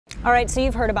All right, so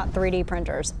you've heard about 3D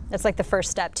printers. It's like the first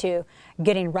step to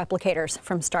getting replicators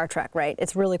from Star Trek, right?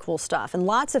 It's really cool stuff. And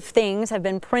lots of things have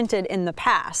been printed in the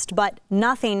past, but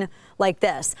nothing like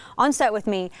this. On set with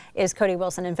me is Cody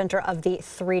Wilson, inventor of the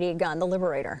 3D gun, the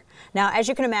Liberator. Now, as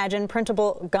you can imagine,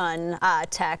 printable gun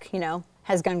tech, you know,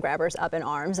 has gun grabbers up in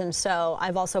arms, and so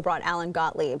I've also brought Alan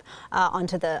Gottlieb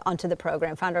onto the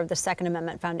program, founder of the Second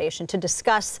Amendment Foundation, to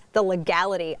discuss the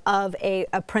legality of a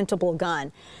printable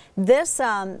gun. This,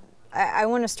 I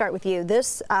want to start with you.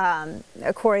 This,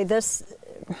 Corey, this.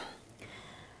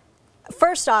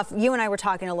 First off, you and I were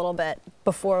talking a little bit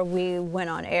before we went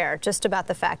on air just about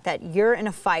the fact that you're in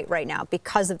a fight right now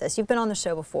because of this. You've been on the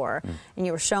show before, and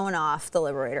you were showing off the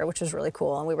Liberator, which was really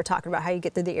cool, and we were talking about how you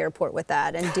get through the airport with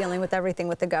that and dealing with everything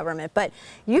with the government. But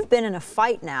you've been in a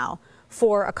fight now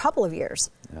for a couple of years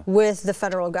with the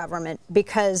federal government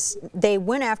because they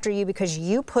went after you because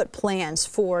you put plans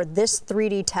for this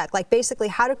 3D tech, like basically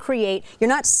how to create. You're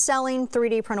not selling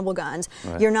 3D printable guns.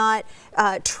 Right. You're not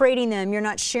trading them. You're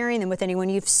not sharing them with anyone.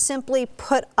 You've simply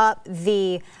put up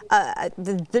the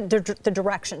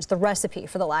directions, the recipe,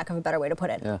 for the lack of a better way to put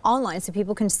it, online so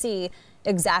people can see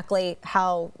exactly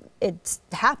how it's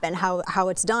happened, how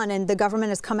it's done, and the government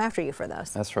has come after you for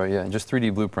this. That's right, yeah, and just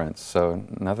 3D blueprints, so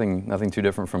nothing too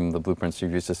different from the blueprints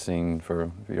you've used to seeing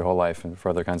for your whole life and for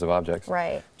other kinds of objects.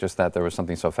 Right. Just that there was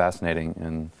something so fascinating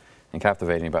and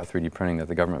captivating about 3D printing that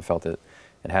the government felt it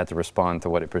had to respond to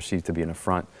what it perceived to be an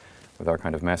affront with our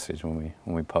kind of message when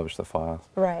we published the files.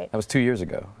 Right. That was 2 years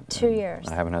ago. 2 years.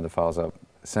 I haven't had the files up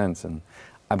since, and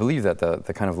I believe that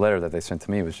the kind of letter that they sent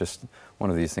to me was just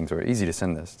one of these things where easy to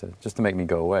send this, just to make me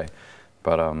go away.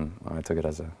 But I took it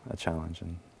as a challenge,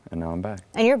 and now I'm back.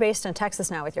 And you're based in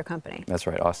Texas now with your company. That's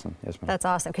right, Austin. Yes, ma'am. That's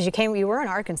awesome, because you were in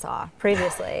Arkansas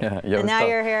previously, yeah, and now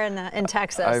you're here in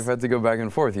Texas. I've had to go back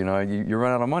and forth. You know, you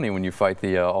run out of money when you fight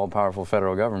the all-powerful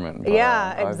federal government. But,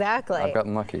 yeah, exactly. I've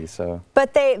gotten lucky, so.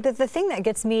 But the thing that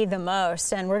gets me the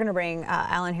most, and we're going to bring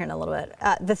Alan here in a little bit.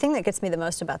 The thing that gets me the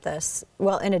most about this,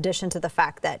 well, in addition to the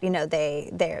fact that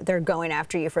they're going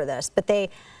after you for this, but they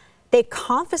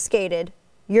confiscated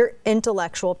your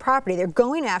intellectual property. They're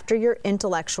going after your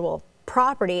intellectual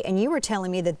property, and you were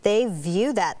telling me that they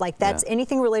view that like that's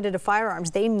anything related to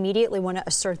firearms. They immediately want to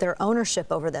assert their ownership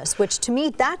over this, which to me,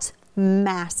 that's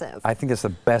massive. I think that's the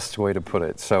best way to put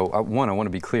it. So one, I want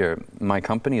to be clear, my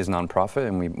company is nonprofit,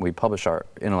 and we publish our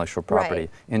intellectual property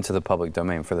into the public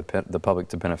domain for the public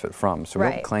to benefit from. So we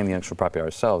don't claim the intellectual property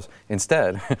ourselves.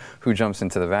 Instead, who jumps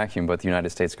into the vacuum but the United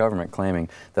States government, claiming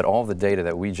that all the data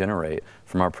that we generate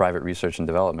from our private research and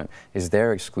development is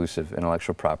their exclusive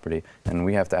intellectual property, and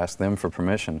we have to ask them for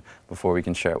permission before we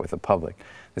can share it with the public.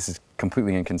 This is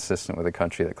completely inconsistent with a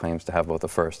country that claims to have both a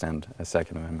First and a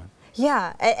Second Amendment.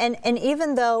 Yeah, and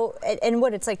even though, and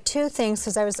what, it's like two things,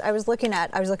 because I was looking at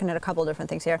a couple of different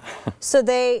things here. So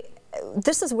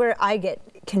this is where I get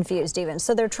confused even.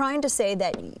 So they're trying to say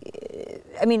that,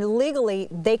 I mean, legally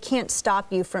they can't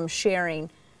stop you from sharing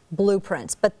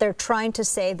blueprints, but they're trying to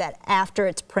say that after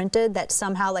it's printed, that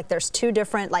somehow like there's two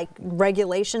different like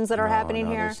regulations that are happening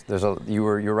here.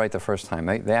 You're right the first time.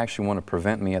 They actually want to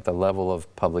prevent me at the level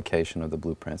of publication of the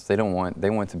blueprints. They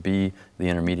want to be the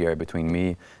intermediary between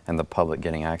me and the public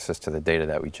getting access to the data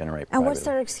that we generate privately. And what's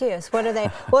their excuse? What are they?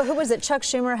 Well, who was it? Chuck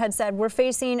Schumer had said we're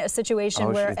facing a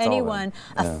situation where anyone,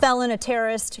 a felon, a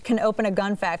terrorist, can open a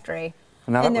gun factory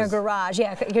in their garage.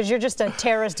 Yeah, because you're just a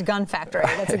terrorist gun factory.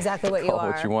 That's exactly what you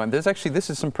are. What you want. This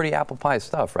is some pretty apple pie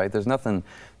stuff, right? There's nothing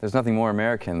more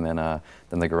American than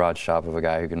the garage shop of a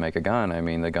guy who can make a gun. I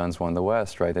mean, the guns won the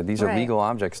West, right? These are legal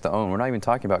objects to own. We're not even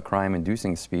talking about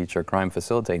crime-inducing speech or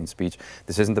crime-facilitating speech.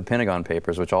 This isn't the Pentagon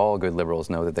Papers, which all good liberals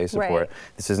know that they support.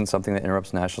 This isn't something that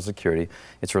interrupts national security.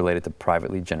 It's related to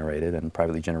privately generated and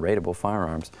privately generatable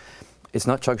firearms. It's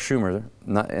not Chuck Schumer,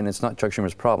 and it's not Chuck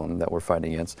Schumer's problem that we're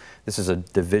fighting against. This is a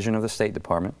division of the State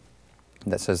Department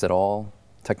that says that all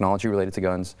technology related to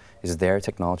guns is their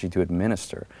technology to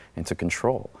administer and to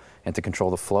control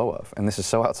the flow of. And this is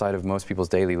so outside of most people's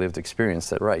daily lived experience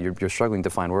that, you're struggling to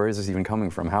find, where is this even coming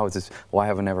from? How is this? Why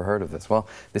have I never heard of this? Well,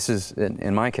 this is,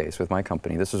 in my case, with my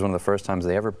company, this was one of the first times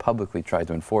they ever publicly tried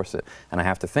to enforce it. And I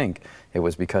have to think it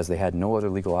was because they had no other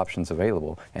legal options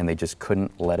available, and they just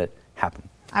couldn't let it happen.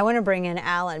 I want to bring in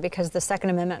Alan because the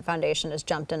Second Amendment Foundation has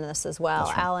jumped into this as well.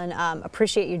 Alan,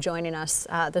 appreciate you joining us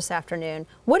this afternoon.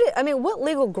 What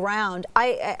legal ground?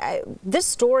 This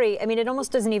story, I mean, it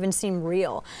almost doesn't even seem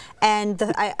real. And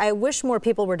I wish more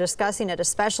people were discussing it,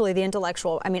 especially the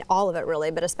intellectual, I mean, all of it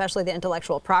really, but especially the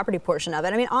intellectual property portion of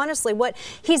it. I mean, honestly,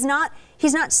 he's not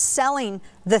selling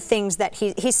the things that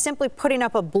he's simply putting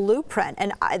up a blueprint.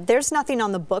 And there's nothing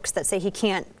on the books that say he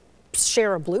can't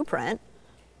share a blueprint.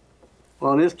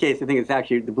 Well, in this case, I think it's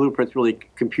actually the blueprint's really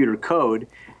computer code.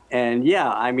 And yeah,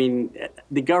 I mean,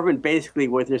 the government basically,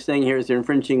 what they're saying here is they're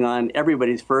infringing on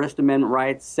everybody's First Amendment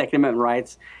rights, Second Amendment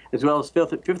rights, as well as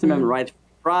Fifth Amendment rights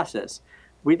process.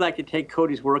 We'd like to take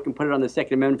Cody's work and put it on the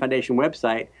Second Amendment Foundation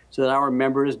website so that our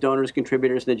members, donors,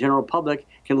 contributors, and the general public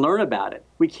can learn about it.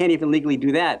 We can't even legally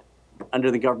do that under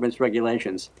the government's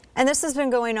regulations. And this has been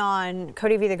going on,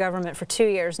 Cody v. the government, for 2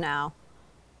 years now.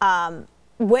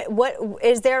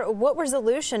 What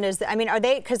resolution is I mean, are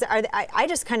they, because I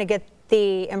just kind of get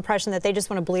the impression that they just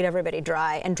want to bleed everybody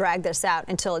dry and drag this out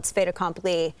until it's fait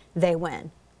accompli, they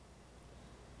win.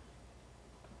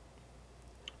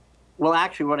 Well,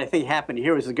 actually, what I think happened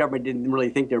here is the government didn't really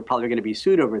think they were probably going to be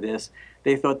sued over this.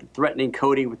 They thought that threatening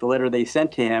Cody with the letter they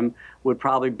sent to him would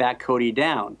probably back Cody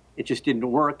down. It just didn't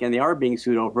work, and they are being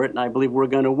sued over it, and I believe we're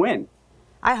going to win.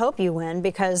 I hope you win,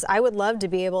 because I would love to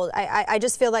be able, I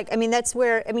just feel like, I mean, that's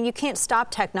where, I mean, you can't stop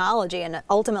technology, and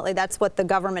ultimately that's what the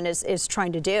government is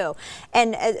trying to do.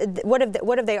 And what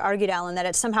have they argued, Alan, that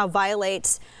it somehow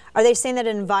violates, are they saying that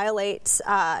it violates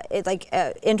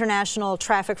international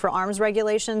traffic for arms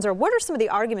regulations, or what are some of the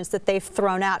arguments that they've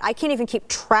thrown out? I can't even keep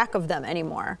track of them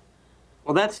anymore.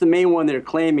 Well, that's the main one they're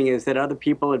claiming, is that other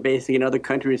people basically in other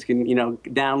countries can,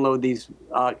 download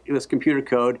this computer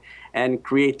code and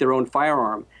create their own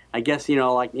firearm. I guess,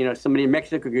 somebody in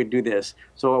Mexico could do this.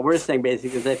 So what we're saying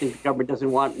basically is I think the government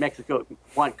doesn't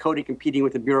want Cody competing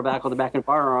with the Bureau of Alcohol, Tobacco, and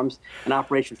Firearms and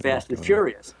Operation Fast and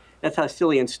Furious. That's how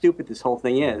silly and stupid this whole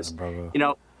thing is.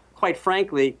 Quite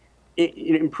frankly,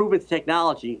 improvements in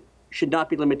technology should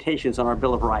not be limitations on our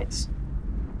Bill of Rights.